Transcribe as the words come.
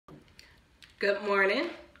Good morning,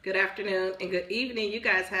 good afternoon, and good evening. You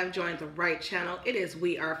guys have joined the right channel. It is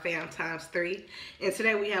We Are Fam ×3. And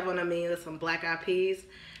today we have on the menu some black-eyed peas,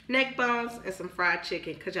 neck bones, and some fried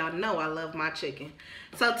chicken, because y'all know I love my chicken.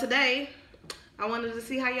 So today, I wanted to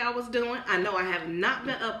see how y'all was doing. I know I have not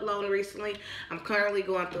been uploading recently. I'm currently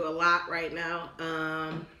going through a lot right now.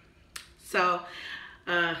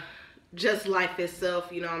 Just life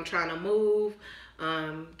itself, you know, I'm trying to move,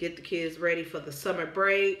 get the kids ready for the summer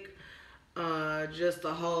break. Just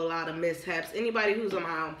a whole lot of mishaps. Anybody who's on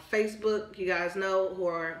my Facebook, you guys know, who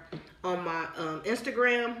are on my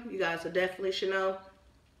Instagram, you guys definitely should know.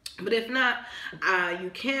 But if not, you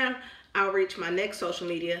can outreach my next social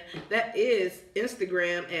media. That is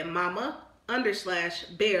Instagram at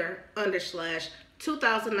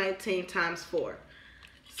mama_bear_2019 ×4.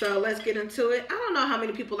 So let's get into it. I don't know how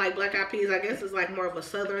many people like black-eyed peas. I guess it's like more of a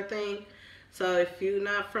southern thing. So if you're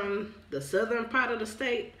not from the southern part of the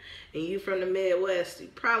state and you from the Midwest, you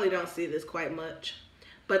probably don't see this quite much.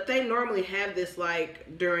 But they normally have this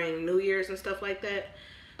like during New Year's and stuff like that.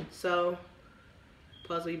 So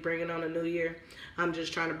supposedly bringing on a new year. I'm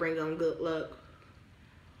just trying to bring on good luck.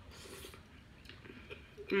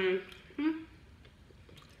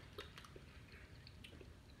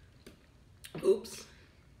 Oops.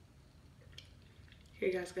 Here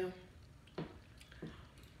you guys go.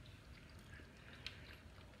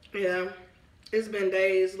 Yeah, it's been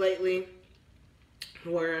days lately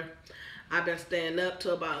where I've been staying up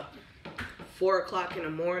till about 4 o'clock in the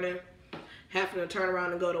morning, having to turn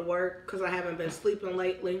around and go to work because I haven't been sleeping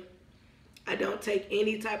lately. I don't take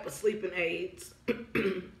any type of sleeping aids.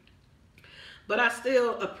 But I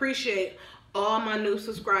still appreciate all my new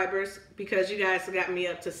subscribers because you guys got me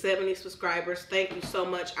up to 70 subscribers. Thank you so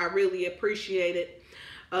much. I really appreciate it.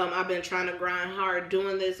 I've been trying to grind hard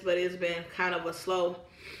doing this, but it's been kind of a slow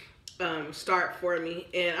start for me,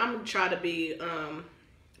 and I'm gonna try to be I'm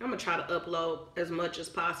gonna try to upload as much as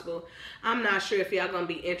possible. I'm not sure if y'all gonna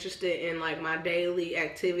be interested in like my daily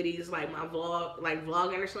activities, like my vlog, like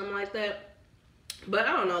vlogging or something like that, but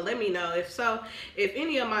I don't know. Let me know. If so, if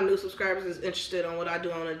any of my new subscribers is interested on what I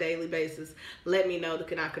do on a daily basis, let me know.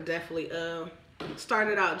 That I could definitely start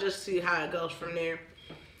it out, just see how it goes from there.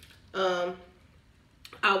 I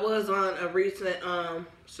was on a recent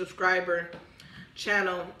subscriber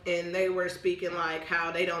channel and they were speaking like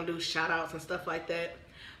how they don't do shout outs and stuff like that,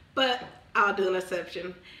 but I'll do an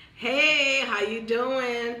exception. Hey, how you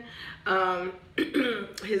doing?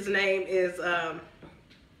 His name is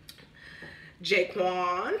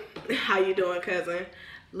Jaquan. How you doing, cousin?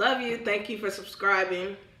 Love you. Thank you for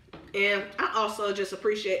subscribing. And I also just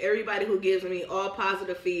appreciate everybody who gives me all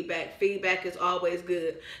positive feedback. Feedback is always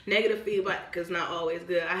good. Negative feedback is not always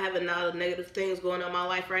good. I have a lot of negative things going on in my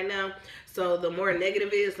life right now. So the more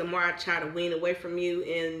negative is, the more I try to wean away from you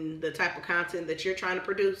in the type of content that you're trying to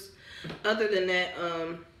produce. Other than that,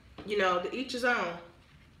 you know, to each his own.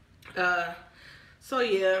 So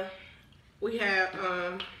yeah, we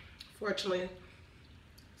have, fortunately,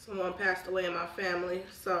 someone passed away in my family.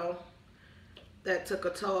 So that took a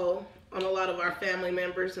toll on a lot of our family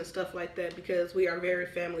members and stuff like that because we are very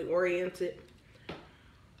family oriented.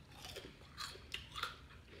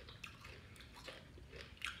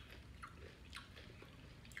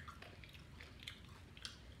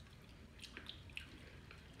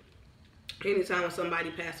 Anytime when somebody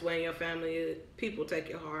passes away in your family, people take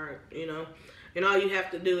it hard, you know, and all you have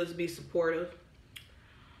to do is be supportive.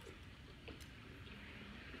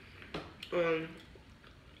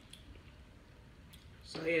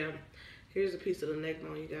 So yeah, here's a piece of the neck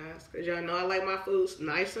bone, you guys, because y'all know I like my foods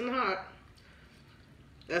nice and hot.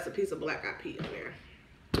 That's a piece of black-eyed pea in there.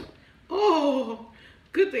 Oh,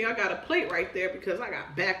 good thing I got a plate right there because I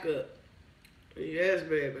got backup. Yes,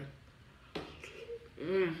 baby.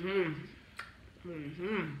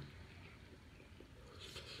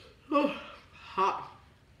 Oh, hot.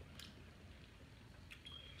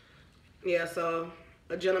 Yeah, so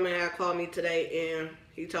a gentleman had called me today and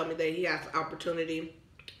he told me that he has the opportunity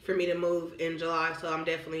for me to move in July, so I'm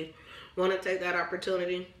definitely want to take that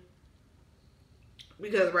opportunity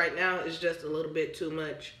because right now it's just a little bit too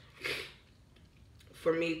much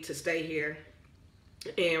for me to stay here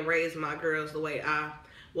and raise my girls the way I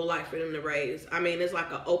would like for them to raise. I mean, it's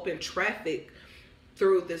like an open traffic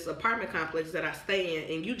through this apartment complex that I stay in,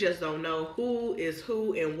 and you just don't know who is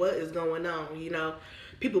who and what is going on. You know,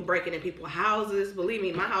 people breaking in people's houses. Believe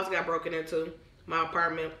me, my house got broken into. My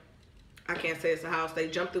apartment, I can't say it's a house. They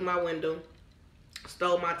jumped through my window,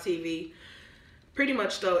 stole my TV, pretty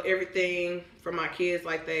much stole everything from my kids,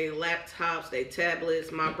 like they laptops, they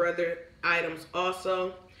tablets, my brother items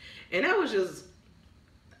also. And that was just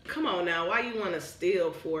come on now, why you want to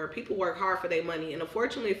steal for? People work hard for their money, and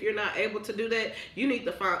unfortunately, if you're not able to do that, you need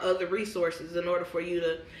to find other resources in order for you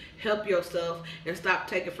to help yourself and stop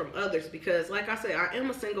taking from others. Because like I said, I am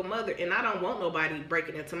a single mother, and I don't want nobody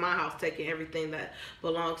breaking into my house, taking everything that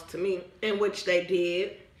belongs to me, in which they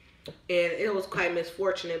did, and it was quite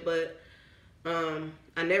misfortunate, but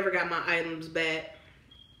I never got my items back.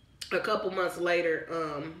 A couple months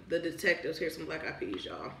later, the detectives, here's some black eyed peas,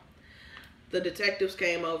 y'all. The detectives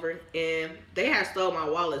came over and they had stole my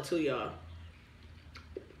wallet too, y'all.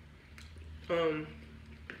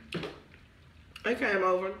 They came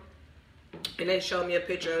over and they showed me a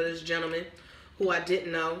picture of this gentleman who I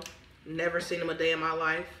didn't know, never seen him a day in my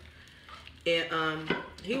life, and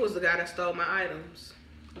he was the guy that stole my items.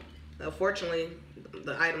 Unfortunately,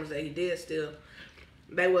 the items that he did steal,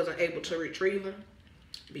 they wasn't able to retrieve them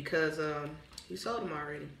because he sold them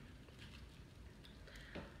already.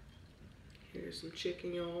 Here's some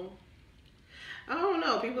chicken, y'all. I don't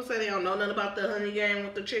know. People say they don't know nothing about the honey game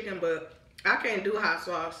with the chicken, but I can't do hot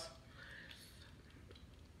sauce.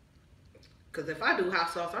 Because if I do hot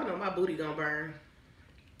sauce, I know my booty gonna burn.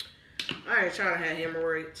 I ain't trying to have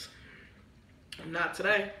hemorrhoids. Not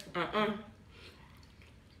today.